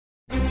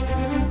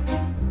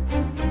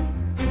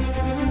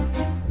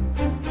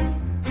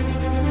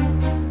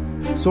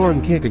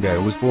Søren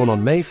Kierkegaard was born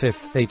on May 5,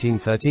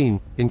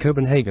 1813, in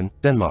Copenhagen,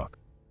 Denmark.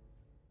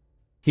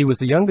 He was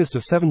the youngest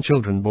of 7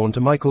 children born to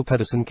Michael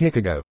Pedersen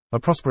Kierkegaard, a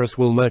prosperous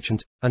wool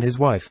merchant, and his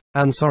wife,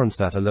 Anne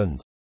Sorensdatter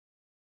Lund.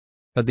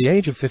 At the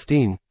age of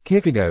 15,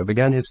 Kierkegaard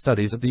began his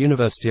studies at the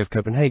University of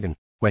Copenhagen,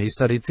 where he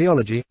studied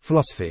theology,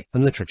 philosophy,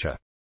 and literature.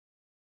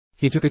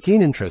 He took a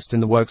keen interest in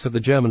the works of the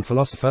German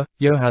philosopher,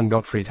 Johann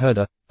Gottfried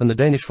Herder, and the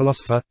Danish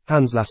philosopher,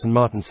 Hans Lassen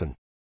Martensen.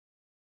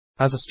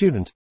 As a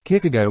student,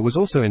 Kierkegaard was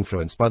also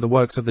influenced by the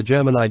works of the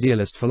German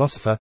idealist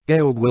philosopher,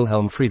 Georg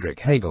Wilhelm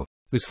Friedrich Hegel,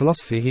 whose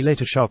philosophy he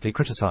later sharply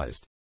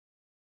criticized.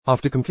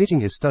 After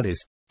completing his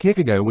studies,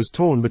 Kierkegaard was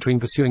torn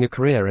between pursuing a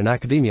career in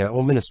academia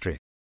or ministry.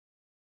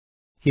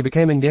 He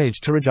became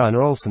engaged to Regina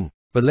Olsen,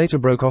 but later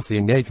broke off the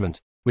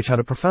engagement, which had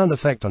a profound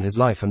effect on his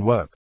life and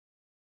work.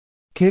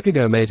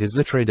 Kierkegaard made his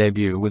literary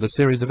debut with a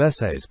series of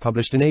essays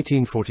published in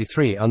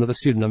 1843 under the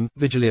pseudonym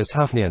Vigilius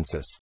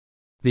Hafniensis.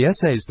 The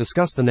essays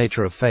discussed the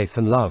nature of faith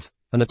and love,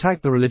 and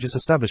attacked the religious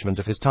establishment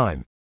of his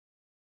time.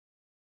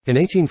 In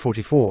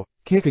 1844,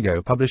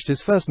 Kierkegaard published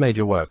his first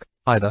major work,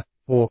 Either,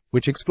 or,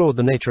 which explored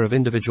the nature of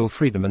individual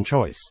freedom and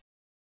choice.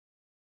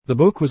 The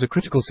book was a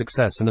critical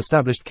success and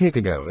established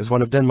Kierkegaard as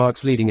one of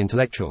Denmark's leading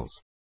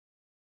intellectuals.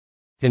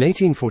 In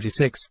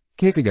 1846,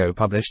 Kierkegaard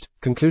published,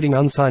 Concluding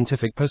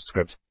Unscientific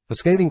Postscript, a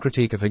scathing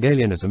critique of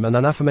Hegelianism and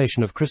an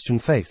affirmation of Christian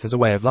faith as a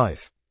way of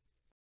life.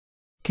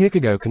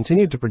 Kierkegaard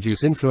continued to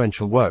produce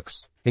influential works,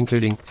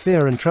 including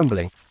Fear and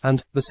Trembling,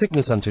 and The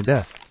Sickness Unto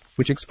Death,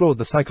 which explored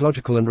the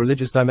psychological and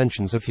religious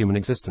dimensions of human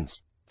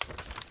existence.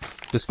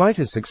 Despite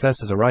his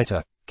success as a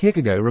writer,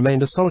 Kierkegaard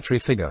remained a solitary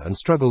figure and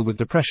struggled with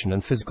depression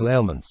and physical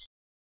ailments.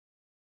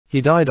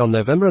 He died on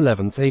November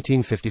 11,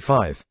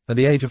 1855, at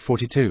the age of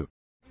 42.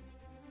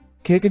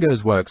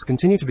 Kierkegaard's works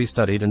continue to be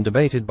studied and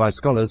debated by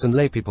scholars and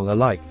laypeople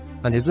alike,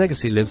 and his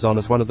legacy lives on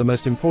as one of the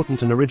most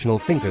important and original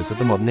thinkers of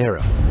the modern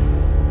era.